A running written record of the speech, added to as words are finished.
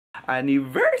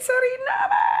anniversary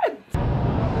naman!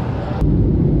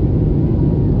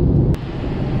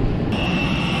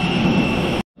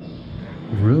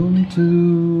 Room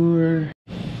tour!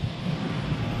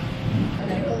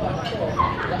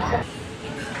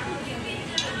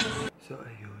 So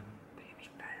ayun,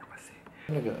 tinig tayo kasi.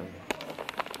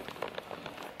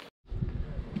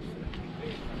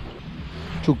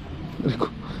 Chuk!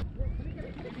 Rico.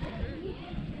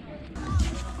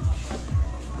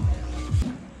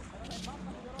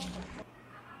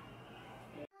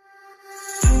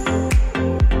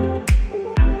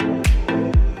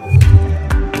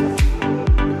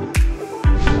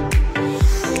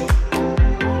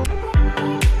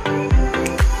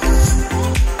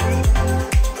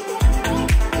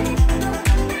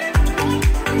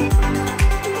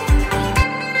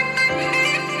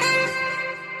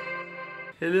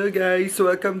 Hello guys!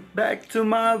 Welcome back to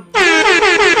my vlog! So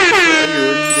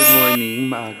ayun, good morning.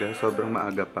 Maaga, sobrang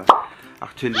maaga pa.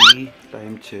 Actually,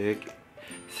 time check,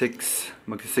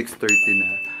 6:30 na.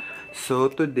 So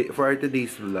today, for our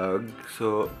today's vlog,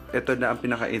 so ito na ang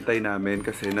pinakaintay namin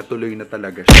kasi natuloy na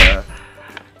talaga siya.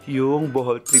 Yung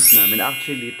Bohol trip namin.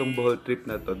 Actually, itong Bohol trip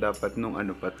na to, dapat nung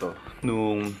ano pa to,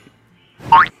 nung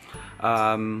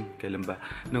kailan ba?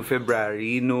 Nung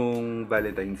February, nung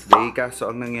Valentine's Day. Kaso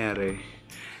ang nangyari,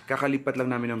 kakalipat lang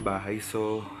namin ng bahay,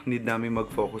 so need namin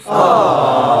mag-focus sa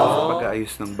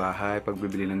pag-aayos ng bahay,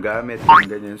 pagbibili ng gamit,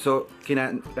 ganyan. So,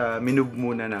 minove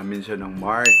muna namin siya ng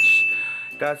March.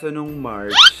 Kaso nung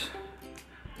March,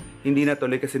 hindi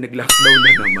natuloy kasi nag-lockdown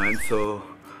na naman. So,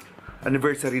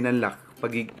 anniversary ng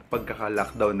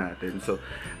pagkaka-lockdown natin. So,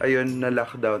 ayun,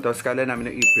 na-lockdown. Tapos kala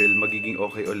namin ng April, magiging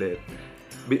okay ulit.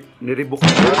 Nirebook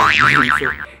na.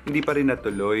 So, hindi pa rin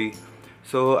natuloy.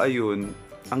 So, ayun,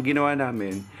 ang ginawa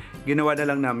namin, ginawa na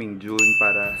lang namin June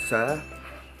para sa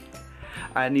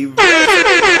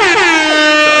anniversary.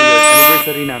 So, ayun,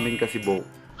 anniversary namin kasi ano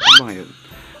ba ngayon?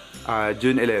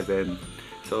 June 11.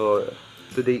 So,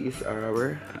 today is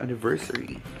our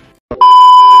anniversary.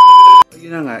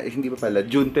 Yun na nga, hindi pa pala,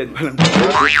 June 10 pa lang. So,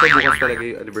 bukas talaga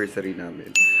yung anniversary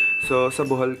namin. So, sa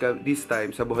Bohol, this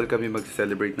time, sa Bohol kami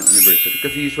mag-celebrate ng anniversary.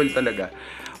 Kasi usually talaga,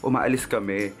 umaalis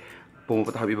kami,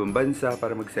 pumupunta kami ibang bansa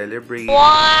para mag-celebrate. Wow!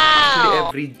 Actually,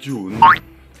 every June,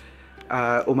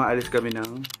 umaalis kami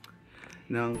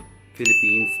ng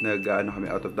Philippines,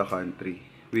 kami out of the country.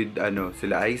 With,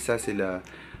 sila Aisa, sila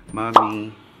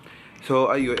Mami. So,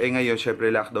 ayun, ngayon,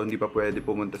 syempre, lockdown, di pa pwede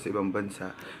pumunta sa ibang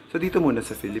bansa. So, dito muna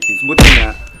sa Philippines. Buti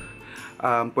nga,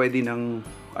 pwede nang,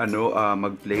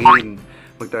 mag-plane,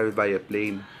 mag-travel via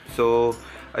plane. So,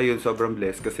 ayun, sobrang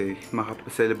blessed kasi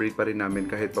makapag-celebrate pa rin namin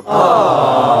kahit pa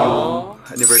yung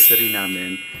anniversary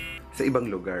namin sa ibang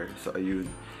lugar. So, ayun.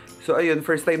 So, ayun,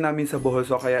 first time namin sa Bohol.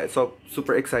 So, kaya,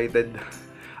 super excited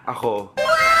ako.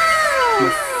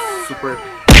 Mas super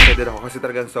excited ako kasi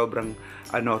talagang sobrang,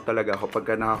 talaga ako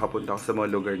pagka nakakapunta ako sa mga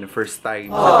lugar na first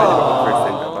time. So, pwede ba pag first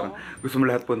time ka, parang gusto mo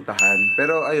lahat puntahan.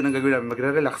 Pero, ayun, ang gagawin namin,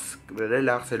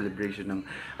 magre-relax, celebration ng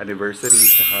anniversary,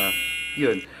 tsaka,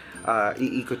 yun,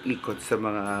 iikot-ikot sa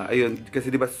mga, ayun,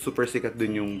 kasi diba super sikat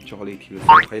dun yung Chocolate Hills,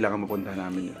 so kailangan mapunta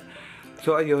namin yun.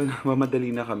 So ayun,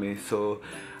 mamadali na kami, so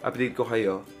update ko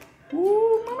kayo.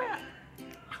 Woo, mamaya!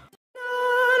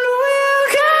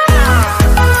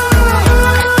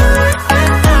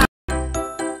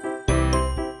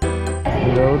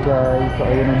 Hello guys, so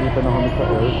ayun, nandito na kami sa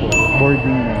airport,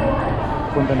 boarding na,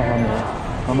 punta na kami,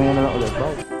 mamaya na lang ulit,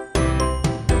 bye!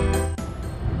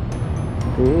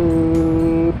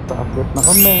 Paakyat na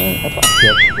kami.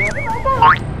 Paakyat.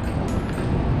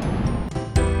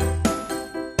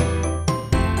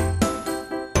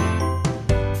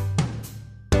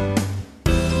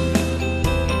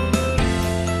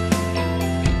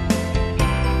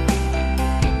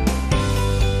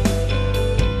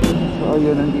 So,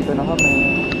 ayun, nandito na kami.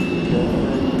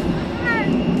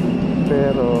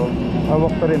 Pero, I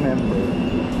walk to remember.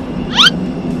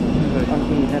 Ang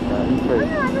init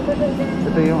first.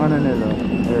 Ito yung nila,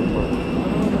 airport.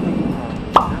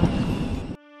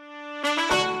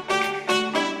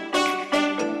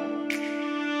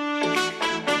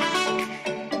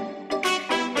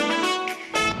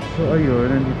 So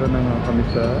ayun, nandito na nga kami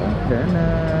sa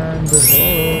Caunan,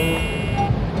 Bohol.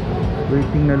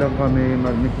 Waiting na lang kami,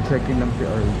 mag-check-in lang si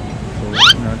RV. So,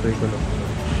 natry ko lang.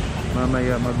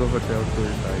 Mamaya mag-hotel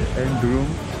tour tayo. And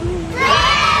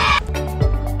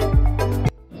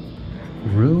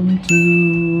room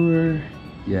tour!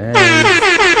 Yes!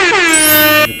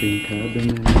 Ito yung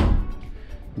cabinet.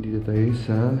 Dito tayo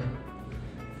sa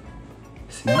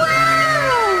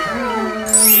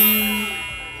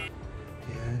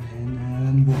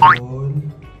Yan, Bohol.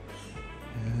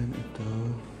 Yan,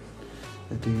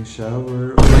 ito yung yung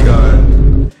shower. Oh my God!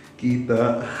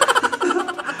 Kita!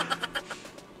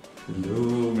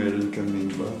 Hello! Meron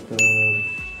kaming bathtub.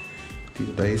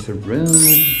 Dito tayo sa room.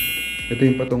 Ito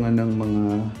yung patungan ng mga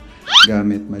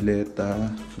gamit, maleta.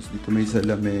 Tapos dito may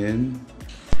salamin.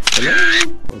 Hello!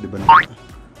 O, diba na?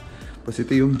 Tapos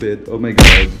ito yung bed. Oh my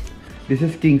God! This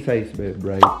is king size bed,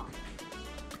 right?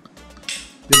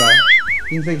 Diba?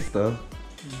 King size to.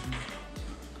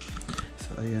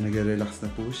 So, ayan, nag-relax na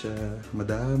po siya.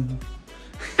 Madam.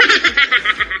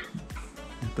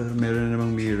 Ito, meron na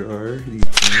namang mirror dito.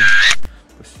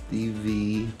 Tapos TV.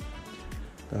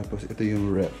 Tapos ito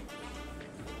yung ref.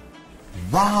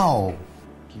 Wow!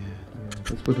 Yeah.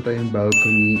 Tapos punta tayong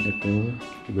balcony. Ito.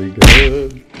 Oh my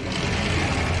God!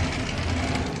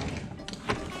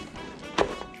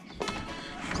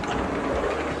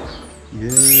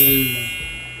 Yes!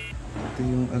 Ito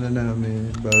yung ano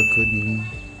namin, balcony.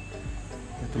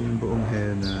 Ito yung buong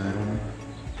henna.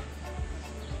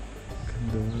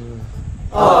 Ganda.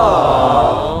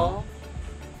 Aww!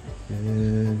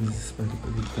 Yes!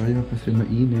 Palit-palit tayo kasi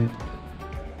mainit.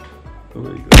 Oh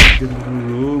my God! Ganda ng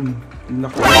room! Ang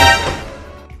laki!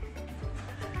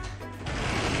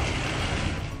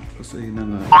 Tapos ayun na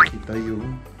nga, kita yung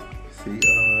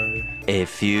CR. A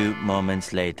few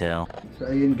moments later. So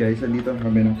ayun guys, andito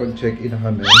kami nang pag-check-in na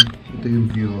kami. Ito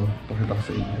yung view. Pakita ko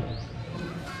sa inyo.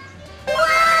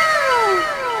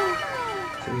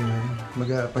 So ayun,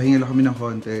 magpahinga lang kami ng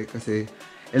konti kasi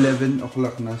 11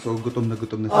 o'clock na, so gutom na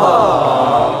sila.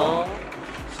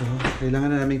 So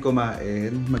kailangan na namin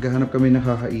kumain. Maghahanap kami ng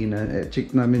kakainan.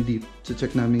 Check namin dito,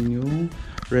 check namin yung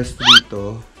rest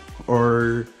dito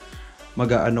or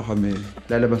mag-aano kami,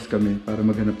 lalabas kami para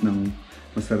maghanap ng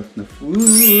masarap na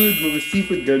food, mga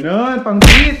seafood, gano'n, pang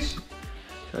beach!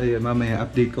 So, ayun, mamaya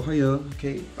update ko kayo.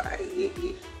 Okay, bye!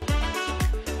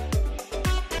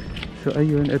 So,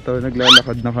 ayun, ito,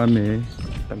 naglalakad na kami.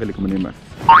 Tanggalin ko muna yung mask.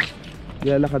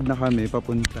 Naglalakad na kami,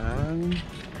 papuntang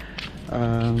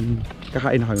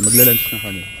kakain na kami, magla-lunch na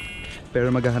kami.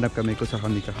 Pero maghahanap kami kung saan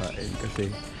kami kakain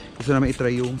kasi gusto namin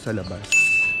itry yung sa labas.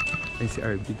 Ay, si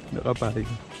RB, nakapahin.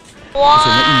 Kasi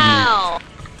mainit.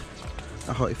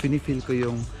 Ako, if-feel ko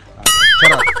yung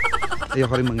charot.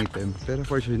 Ayoko rin mangitim. Pero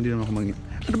for sure, hindi naman ako mangitim.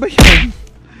 Ano ba yan?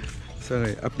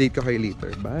 Sorry, update ko kayo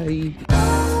later. Bye!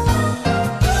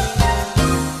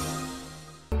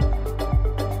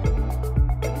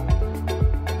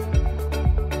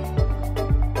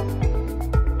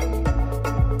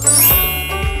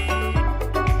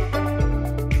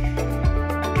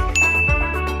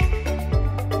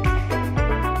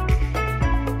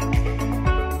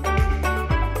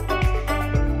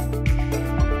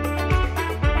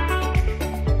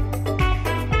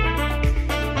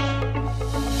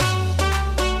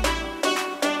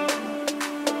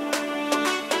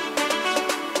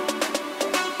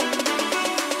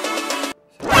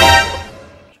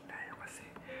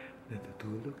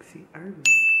 Natutulog si Arby.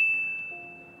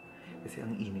 Kasi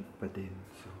ang init pa din.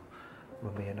 So,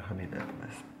 mamaya na kami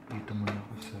lalabas. Dito muna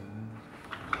ako sa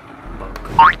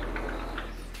balcony.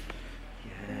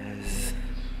 Yes.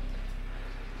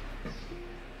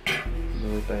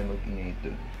 Bago tayo mag-ingay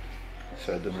dun.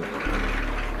 Masyado mo.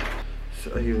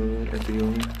 So, ayun. Ito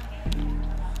yung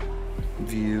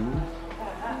view.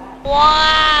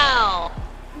 Wow!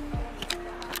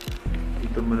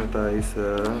 Dito muna tayo sa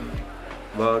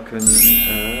balcony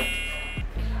at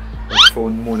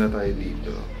mag-phone muna tayo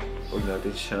dito. Huwag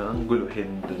natin siyang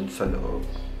guluhin dun sa loob.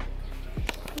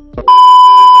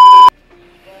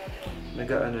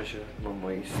 Nag-ano siya,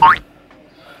 mamoist.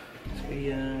 So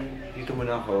ayan, dito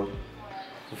muna ako.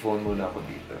 Phone muna ako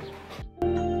dito.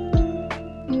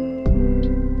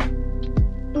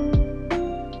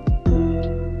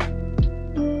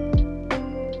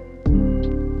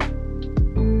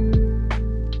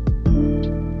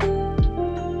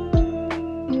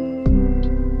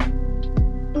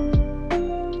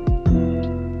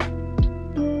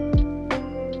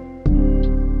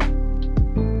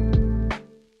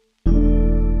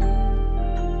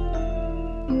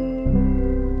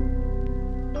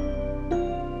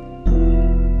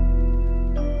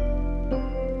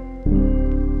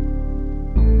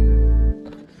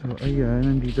 Ayan,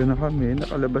 nandito na kami.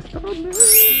 Nakalabas na kami.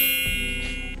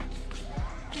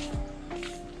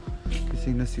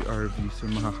 Kasi na si RV, so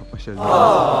makakapasyal na.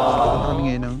 Punta kami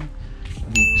ngayon ng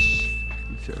beach.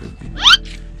 Si RV.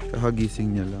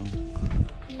 Kakagising niya lang.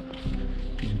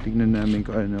 Tingnan namin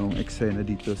kung anong eksena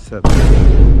dito sa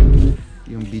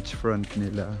yung beachfront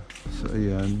nila. So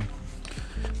ayan.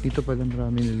 Dito pala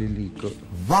marami naliligo.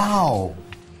 Wow!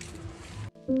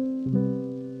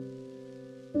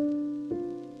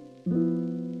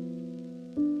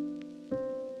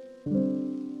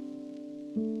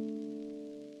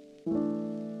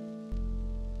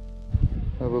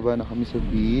 Nakababa na kami sa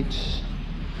beach.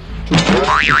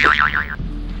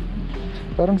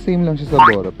 Parang same lang siya sa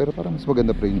Bora, pero parang mas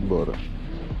maganda pa rin yung Bora.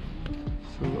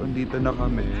 So, andito na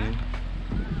kami.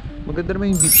 Maganda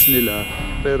naman yung beach nila,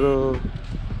 pero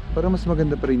parang mas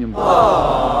maganda pa rin yung Bora.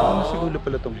 Parang mas siguro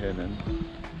pala tong Henan.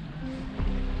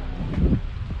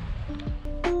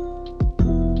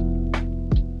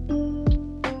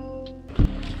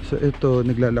 So, ito,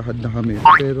 naglalakad na kami.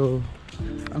 Pero,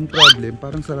 ang problem,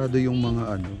 parang sarado yung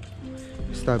mga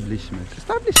establishment.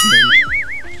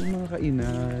 Yung mga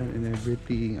kainan and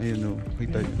everything. Ayun o,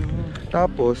 kita nyo.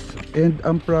 Tapos, and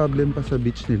ang problem pa sa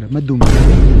beach nila, madumi.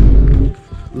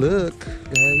 Look,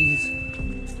 guys.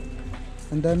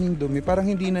 Ang daming dumi.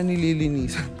 Parang hindi na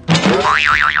nililinisan.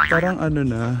 Parang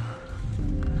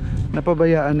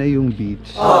napabayaan na yung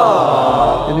beach.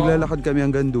 And naglalakad kami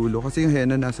hanggang dulo kasi yung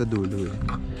Henan nasa dulo eh.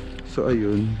 So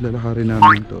ayun, lalakarin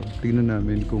namin to. Tingnan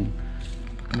namin kung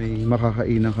may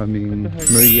makakainan kaming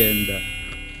merienda.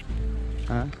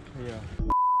 Ha? Yeah.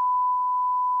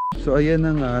 So ayan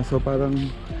na nga. So parang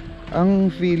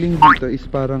ang feeling dito is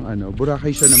parang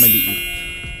Boracay siya na maliit.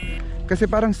 Kasi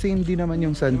parang same din naman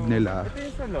yung sand nila. Ito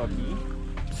yung sa lobby?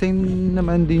 Same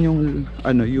naman din yung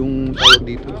yung tawag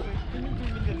dito.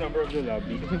 The number of the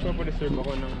lobby. Kasi papareserve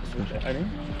ako ng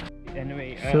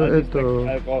Anyway, so ito,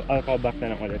 I'll call back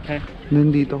na lang ulit.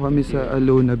 Nandito kami sa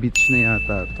Alona Beach na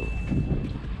yata to.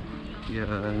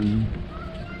 Yan.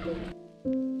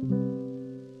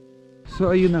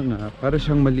 So ayun na nga, para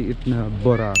siyang maliit na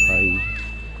Boracay.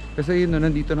 Kasi yun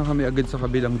nandito na kami agad sa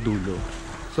kabilang dulo.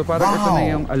 So parang ito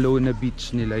na yung Alona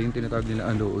Beach nila, yung tinatawag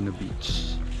nila Alona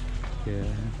Beach.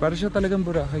 Yeah. Para siya talagang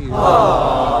Boracay.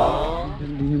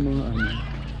 Hindi yung mga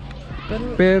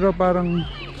Pero parang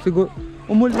siguro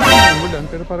umulan,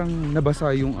 pero parang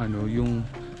nabasa yung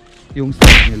yung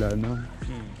sand nila, no?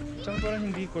 Tsaka parang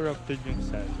hindi corrupted yung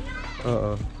sand.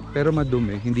 Oo. Pero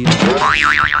madumi, hindi na.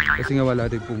 Kasi nga wala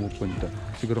rin pumupunta.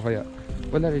 Siguro kaya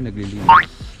wala rin naglilinis.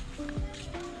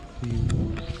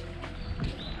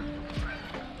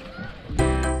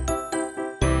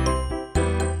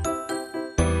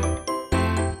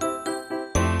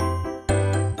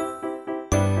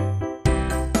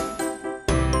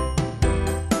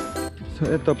 So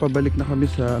eto, pabalik na kami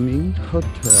sa aming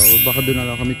hotel. Baka doon na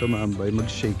lang kami tumambay,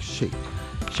 mag-shake.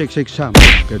 Shake shampoo.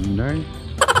 Ganun.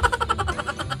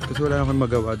 Kasi wala na kami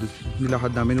magawa doon.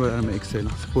 Nilakad namin, wala naman excel.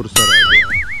 Kasi puro sarado.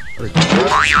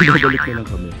 Balik na lang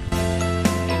kami.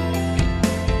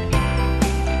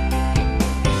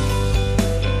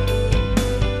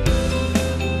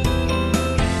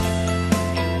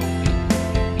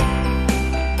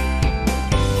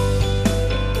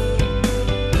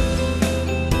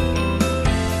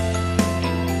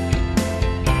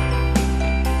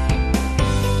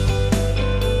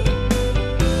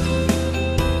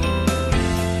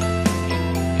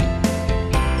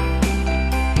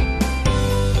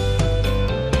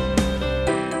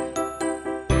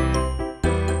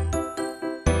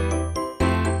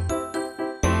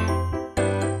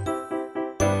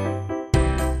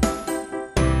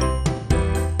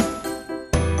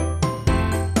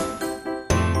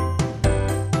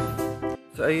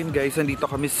 So ayun guys, nandito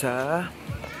kami sa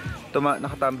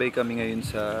nakatambay kami ngayon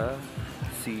sa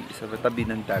tabi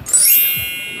ng dagat.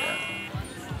 Yeah.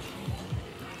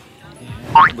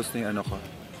 Ubus na yung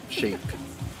shake.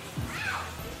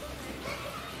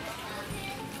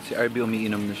 Si RB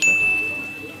umiinom na siya.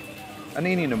 Ano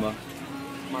ininom mo?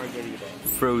 Margarita.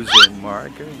 Frozen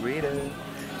margarita.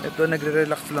 Ito,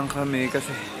 nagre-relax lang kami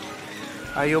kasi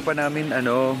ayaw pa namin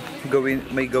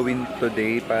may gawin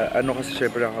today kasi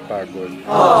syempre nakapagod.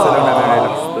 So lang namin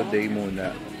relax today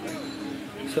muna.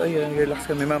 So ayun, relax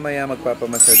kami. Mamaya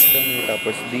magpapamassage kami,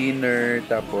 tapos dinner,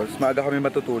 tapos maaga kami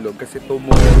matutulog kasi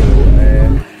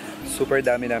tomorrow super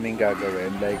dami namin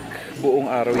gagawin. Like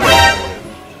buong araw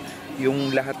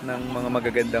yung lahat ng mga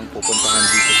magagandang pupuntahan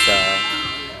dito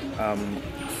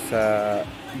sa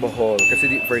Bohol.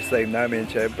 Kasi first time namin,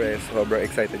 syempre sobrang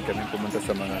excited kami pumunta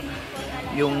sa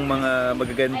yung mga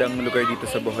magagandang lugar dito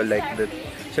sa Bohol, like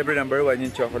syempre number 1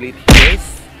 yung Chocolate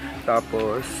Hills,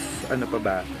 tapos ano pa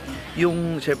ba,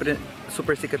 yung syempre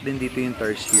super sikat din dito yung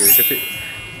Tarsier kasi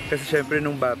syempre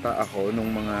nung bata ako, nung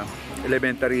mga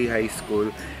elementary, high school,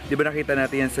 di ba nakita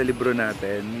natin yan sa libro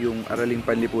natin, yung Araling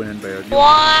Panlipunan ba yun?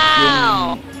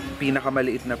 Yung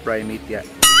pinakamaliit na primate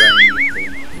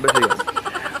basta yun,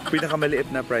 pinakamaliit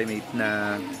na primate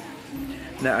na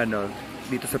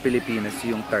dito sa Pilipinas,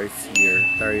 yung Tarsier.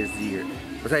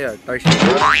 Basta yun, Tarsier.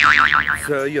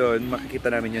 So yun,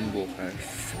 makikita namin yun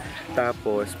bukas.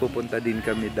 Tapos pupunta din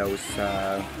kami daw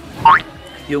sa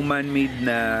yung man-made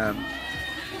na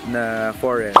na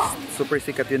forest. Super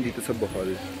sikat yun dito sa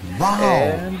Bohol.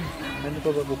 Wow! And ano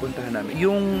pa ba pupuntahan namin?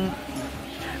 Yung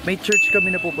may church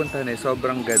kami na pupuntahan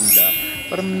sobrang ganda.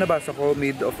 Parang nabasa ko,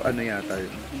 made of ano yata,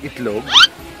 itlog.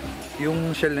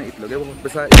 Yung shell ng itlog.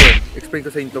 Basta yun, explain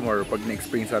ko sa inyo tomorrow pag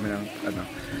na-explain sa amin ng ano,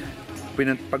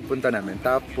 pagpunta namin.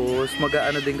 Tapos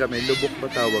mag-aano din kami, lubok ba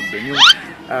tawag doon? Yung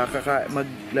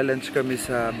magla-lunch kami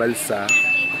sa Balsa.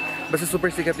 Basta super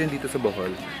sikat yun dito sa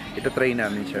Bohol. Ito-try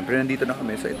namin syempre. Nandito na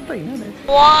kami, so ito-try namin.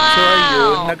 Wow! So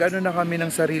ayun, nag-ano na kami ng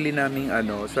sarili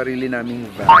naming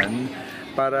van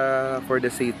para for the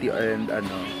safety and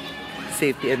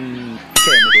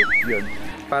candidate yun.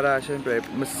 Para syempre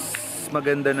mas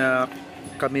maganda na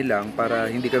kami lang para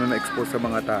hindi kami ma-expose sa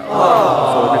mga tao.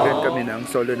 So nag-rent kami ng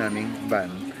solo naming van.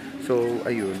 So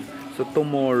ayun. So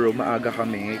tomorrow maaga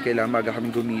kami. Kailangan maaga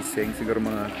kami gumising. Siguro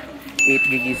mga 8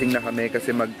 gigising na kami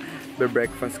kasi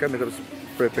mag-breakfast kami. Tapos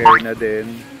prepare na din.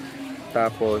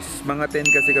 Tapos mga 10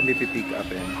 kasi kami pipick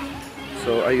upin.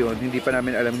 So ayun, hindi pa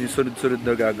namin alam yung sunod-sunod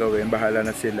na gagawin. Bahala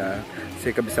na sila. Kasi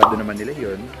kabisado naman nila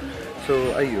yun. So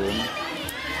ayun.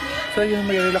 So ayun,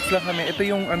 mag-relax lang kami. Ito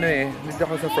yung dito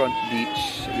ako sa front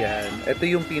beach. Yan. Ito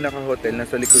yung pinaka-hotel na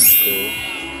sa likod ko.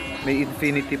 May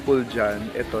infinity pool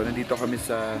dyan. Ito, nandito kami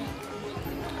sa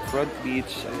front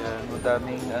beach. Ayan,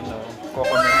 madaming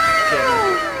coconut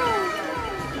candy.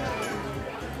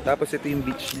 Tapos ito yung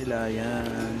beach nila.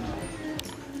 Ayan.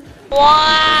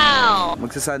 Wow!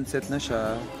 Magsa-sunset na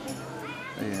siya.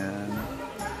 Ayan.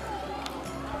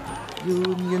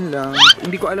 Yun lang.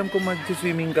 Hindi ko alam kung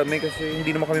mag-swimming kami kasi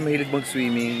hindi naman kami mahilig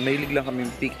mag-swimming. Mahilig lang kami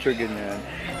picture, ganyan.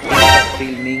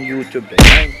 Filming, YouTube,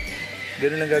 ganyan.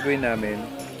 Ganun lang gagawin namin.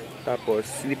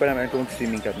 Tapos, hindi pa namin kung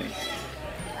mag-swimming kami.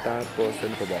 Tapos,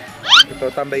 ano pa ba? Ito,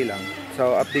 tambay lang.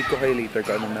 So, update ko kayo later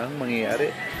kung ano nang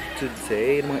mangyayari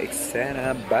today. Mga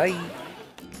eksena. Bye!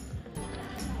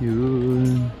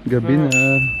 Yun. Gabi na.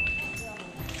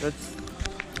 That's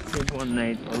one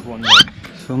night or one night.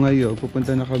 So ngayon,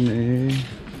 pupunta na kami.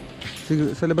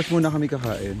 Siguro, sa labas muna kami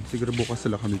kakain. Siguro bukas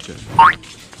na lang kami dyan.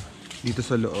 Dito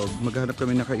sa loob. Maghanap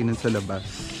kami na kainan sa labas.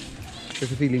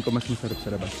 Kasi feeling ko mas masarap sa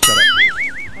labas. Sarap.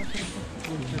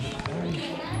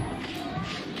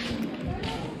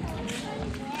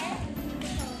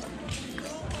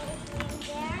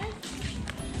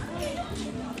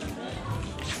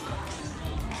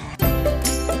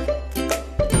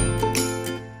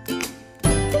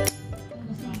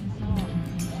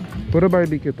 Puro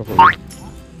barbecue to ko.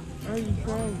 Ay,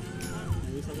 ikaw.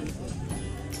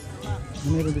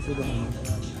 Meron din sila.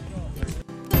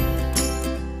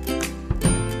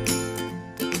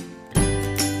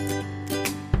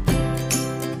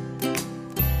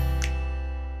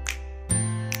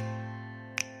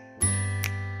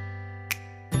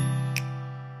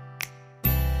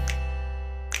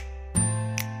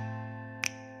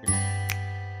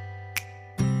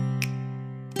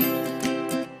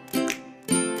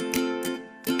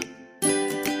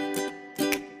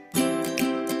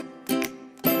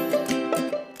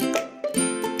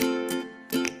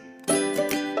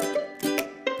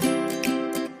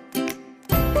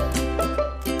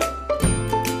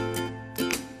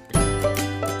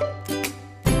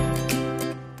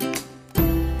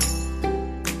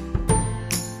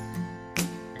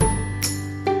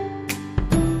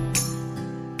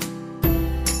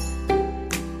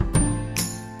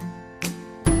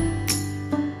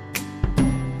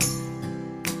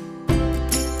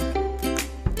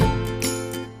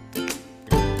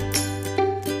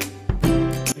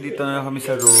 Dito na kami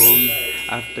sa room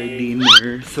after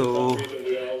dinner. So,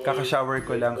 kaka-shower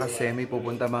ko lang kasi may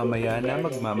pupunta mamaya na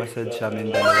magmamassage kami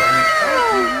dalawa.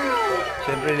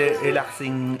 Siyempre,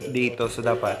 relaxing dito. So,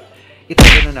 dapat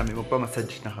itago na namin.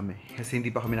 Magpamassage na kami. Kasi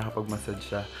hindi pa kami nakapag-massage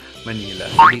sa Manila.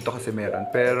 So, dito kasi meron.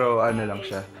 Pero, ano lang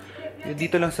siya.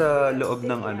 Dito lang sa loob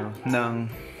ng, ng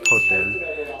hotel.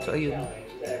 So, ayun.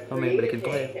 Mamaya balikin ko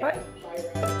kayo. Bye!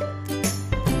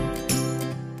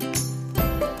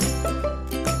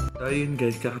 So, ayun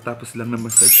guys, kakatapos lang ng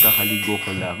massage, kakaligo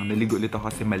ko lang. Naligo ulit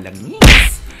ako kasi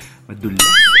malangis. Madulas.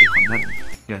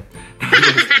 Yan.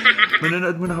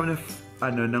 Manonood muna kami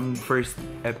ng first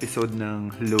episode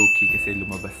ng Loki kasi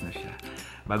lumabas na siya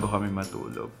bago kami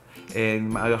matulog.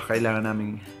 And maaga kailangan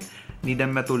namin, hindi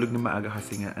namin matulog na maaga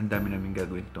kasi nga ang dami namin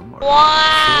gagawin tomorrow.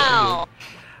 Wow!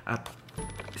 So,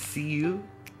 see you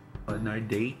on our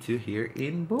day 2 here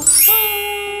in Bohol.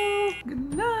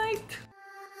 Good night!